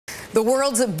The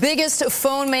world's biggest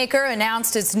phone maker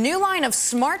announced its new line of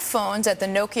smartphones at the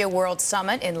Nokia World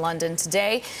Summit in London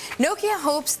today. Nokia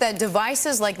hopes that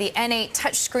devices like the N8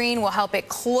 touchscreen will help it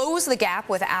close the gap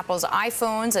with Apple's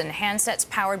iPhones and handsets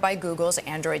powered by Google's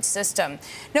Android system.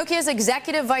 Nokia's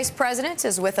executive vice president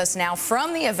is with us now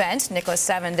from the event, Niklas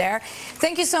Savander.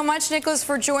 Thank you so much, Niklas,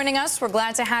 for joining us. We're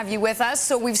glad to have you with us.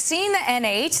 So we've seen the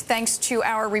N8 thanks to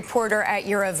our reporter at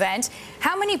your event.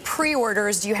 How many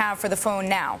pre-orders do you have for the phone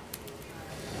now?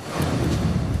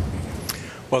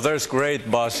 Well, there's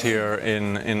great buzz here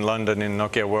in London in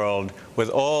Nokia World with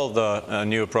all the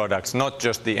new products, not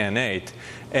just the N8.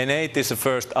 N8 is the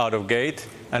first out of gate,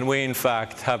 and we in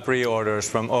fact have pre-orders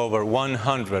from over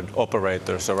 100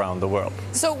 operators around the world.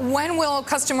 So when will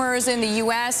customers in the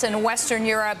US and Western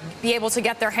Europe be able to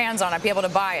get their hands on it, be able to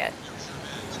buy it?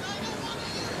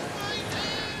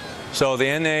 So the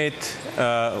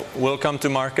N8 will come to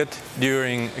market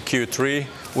during Q3.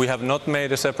 We have not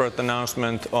made a separate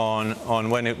announcement on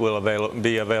when it will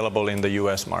be available in the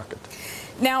US market.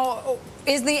 Now,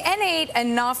 is the N8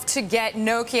 enough to get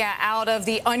Nokia out of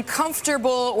the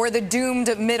uncomfortable or the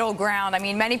doomed middle ground? I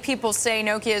mean, many people say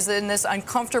Nokia is in this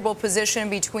uncomfortable position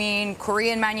between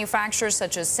Korean manufacturers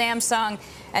such as Samsung,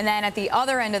 and then at the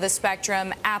other end of the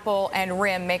spectrum, Apple and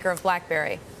RIM, maker of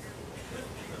BlackBerry.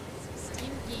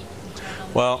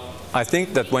 Well, I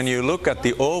think that when you look at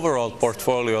the overall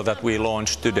portfolio that we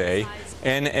launched today,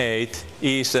 N8,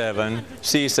 E7,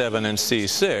 C7 and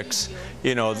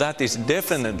C6, that is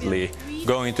definitely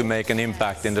going to make an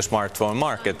impact in the smartphone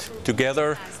market,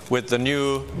 together with the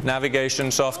new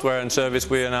navigation software and service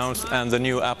we announced and the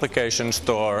new application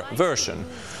store version.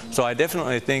 So I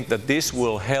definitely think that this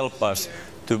will help us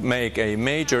to make a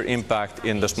major impact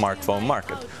in the smartphone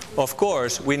market. Of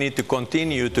course, we need to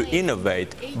continue to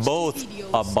innovate both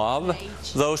above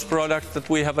those products that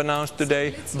we have announced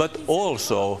today, but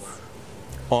also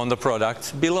on the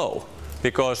products below.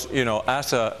 Because,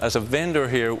 as a vendor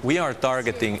here, we are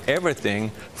targeting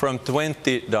everything from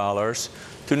 $20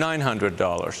 to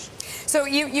 $900. So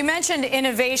you mentioned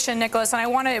innovation, Niklas, and I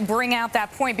want to bring out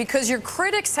that point because your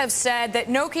critics have said that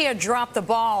Nokia dropped the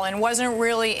ball and wasn't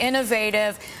really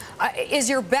innovative. Is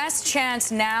your best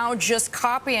chance now just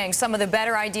copying some of the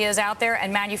better ideas out there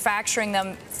and manufacturing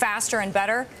them faster and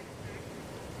better?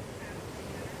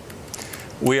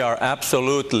 We are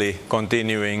absolutely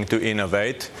continuing to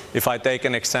innovate. If I take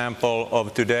an example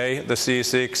of today, the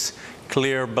C6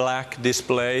 clear black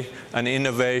display, an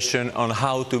innovation on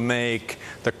how to make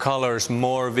the colors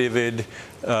more vivid,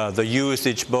 the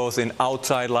usage both in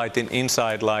outside light and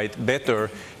inside light better,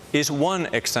 is one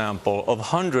example of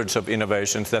hundreds of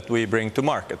innovations that we bring to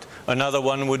market. Another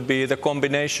one would be the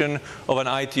combination of an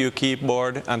ITU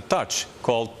keyboard and touch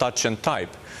called Touch and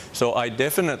Type. So I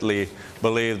definitely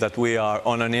believe that we are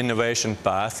on an innovation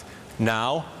path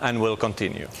now and will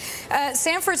continue.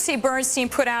 Sanford C. Bernstein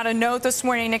put out a note this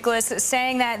morning, Niklas,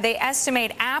 saying that they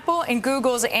estimate Apple and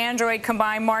Google's Android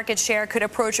combined market share could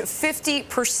approach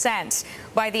 50%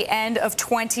 by the end of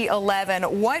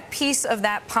 2011. What piece of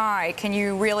that pie can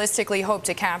you realistically hope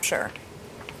to capture?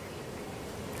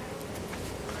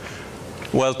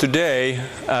 Well, today,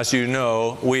 as you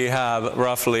know, we have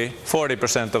roughly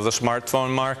 40% of the smartphone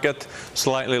market,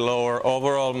 slightly lower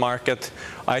overall market.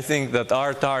 I think that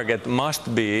our target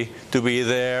must be to be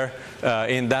there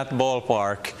in that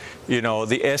ballpark.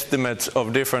 The estimates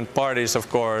of different parties, of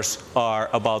course, are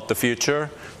about the future.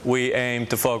 We aim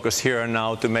to focus here and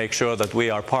now to make sure that we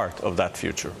are part of that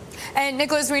future. And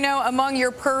Niklas, we know among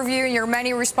your purview, your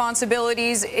many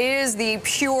responsibilities is the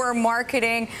pure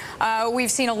marketing.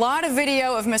 We've seen a lot of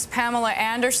video of Miss Pamela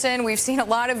Anderson. We've seen a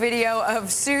lot of video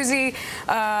of Susie.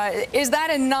 Is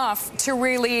that enough to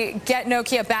really get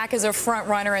Nokia back as a front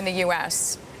runner in the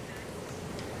US?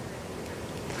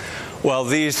 Well,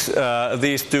 these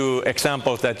two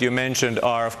examples that you mentioned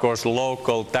are, of course,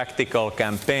 local tactical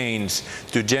campaigns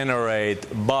to generate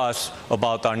buzz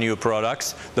about our new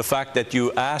products. The fact that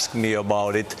you asked me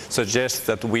about it suggests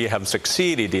that we have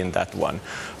succeeded in that one.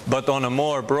 But on a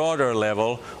more broader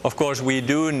level, of course, we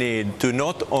do need to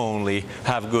not only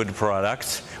have good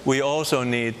products, we also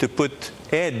need to put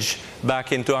edge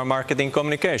back into our marketing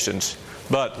communications.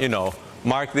 But,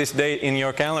 mark this date in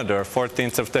your calendar,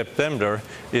 14th of September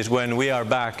is when we are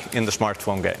back in the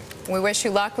smartphone game. We wish you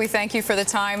luck. We thank you for the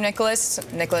time, Niklas.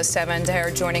 Niklas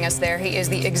Savander joining us there. He is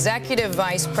the Executive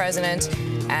Vice President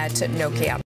at Nokia.